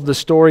has told the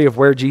story of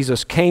where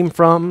Jesus came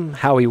from,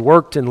 how he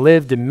worked and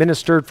lived and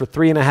ministered for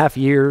 3.5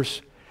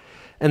 years.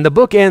 And the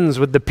book ends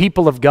with the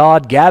people of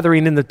God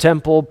gathering in the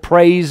temple,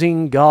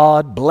 praising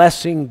God,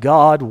 blessing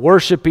God,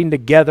 worshiping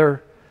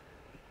together.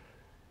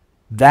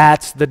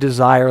 That's the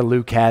desire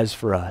Luke has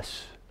for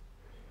us.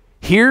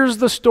 Here's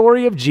the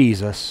story of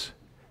Jesus.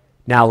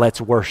 Now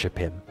let's worship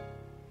him.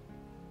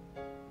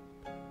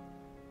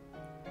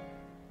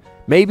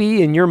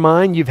 Maybe in your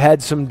mind you've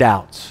had some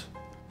doubts.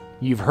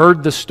 You've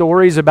heard the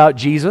stories about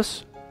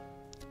Jesus,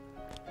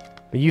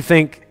 but you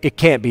think it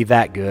can't be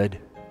that good.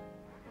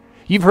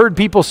 You've heard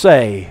people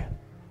say,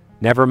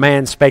 "Never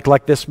man spake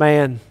like this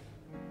man.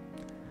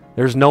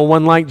 There's no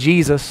one like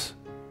Jesus."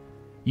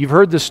 You've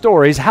heard the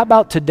stories. How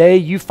about today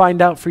you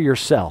find out for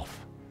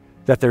yourself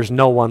that there's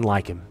no one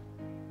like him?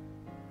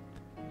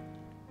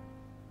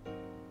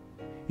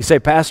 You say,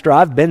 "Pastor,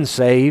 I've been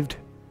saved.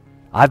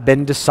 I've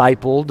been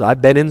discipled.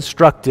 I've been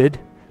instructed.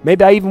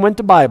 Maybe I even went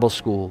to Bible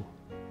school."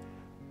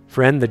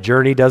 Friend, the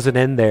journey doesn't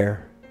end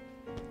there.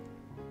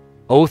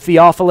 Oh,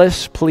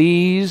 Theophilus,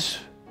 please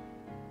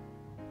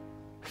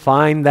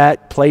find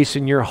that place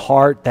in your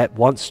heart that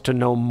wants to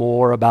know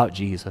more about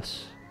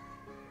Jesus.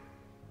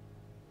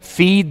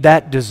 Feed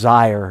that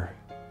desire.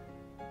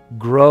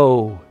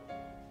 Grow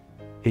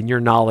in your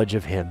knowledge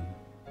of him.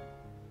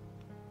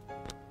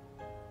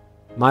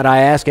 Might I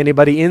ask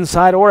anybody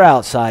inside or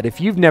outside,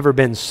 if you've never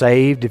been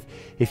saved,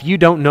 if you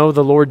don't know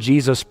the Lord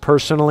Jesus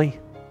personally,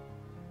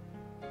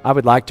 I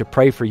would like to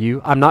pray for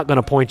you. I'm not going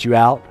to point you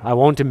out. I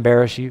won't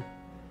embarrass you.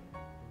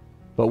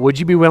 But would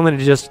you be willing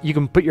to you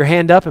can put your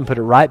hand up and put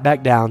it right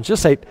back down.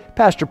 Just say,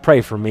 "Pastor,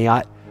 pray for me.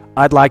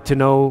 I'd like to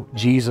know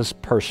Jesus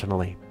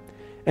personally."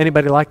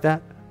 Anybody like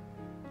that?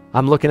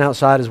 I'm looking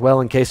outside as well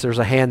in case there's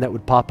a hand that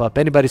would pop up.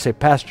 Anybody say,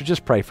 "Pastor,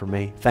 just pray for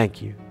me."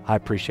 Thank you. I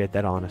appreciate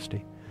that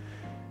honesty.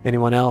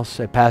 Anyone else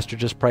say, "Pastor,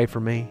 just pray for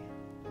me"?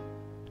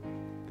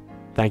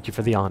 Thank you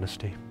for the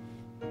honesty.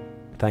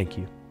 Thank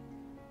you.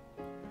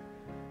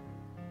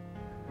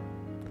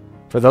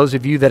 For those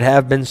of you that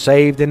have been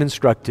saved and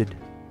instructed,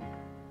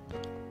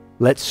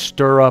 let's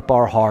stir up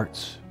our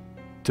hearts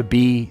to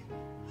be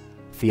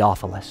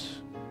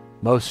Theophilus,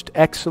 most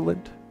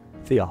excellent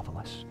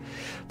Theophilus.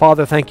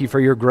 Father, thank you for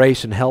your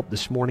grace and help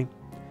this morning.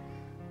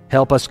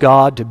 Help us,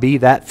 God, to be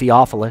that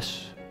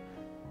Theophilus,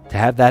 to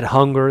have that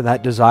hunger,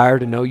 that desire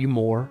to know you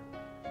more.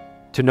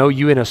 to know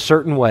you in a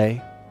certain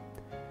way.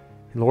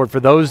 And Lord, for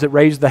those that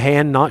raised the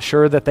hand, not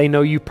sure that they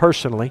know you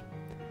personally,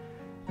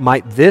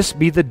 might this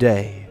be the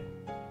day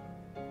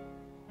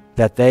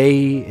that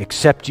they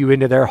accept you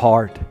into their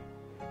heart,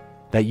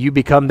 that you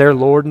become their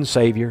Lord and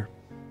Savior.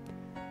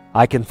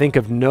 I can think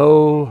of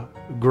no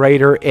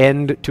greater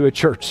end to a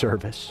church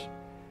service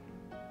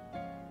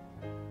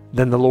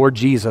than the Lord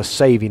Jesus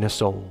saving a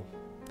soul.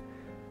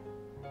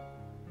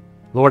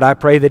 Lord, I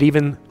pray that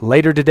even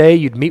later today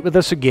you'd meet with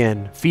us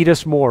again, feed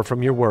us more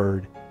from your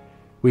word.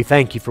 We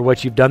thank you for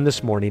what you've done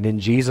this morning. In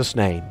Jesus'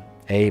 name,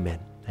 amen.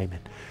 Amen.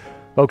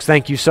 Folks,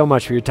 thank you so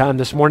much for your time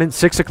this morning.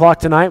 6 o'clock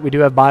tonight, we do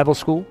have Bible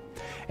school,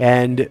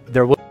 and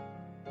there will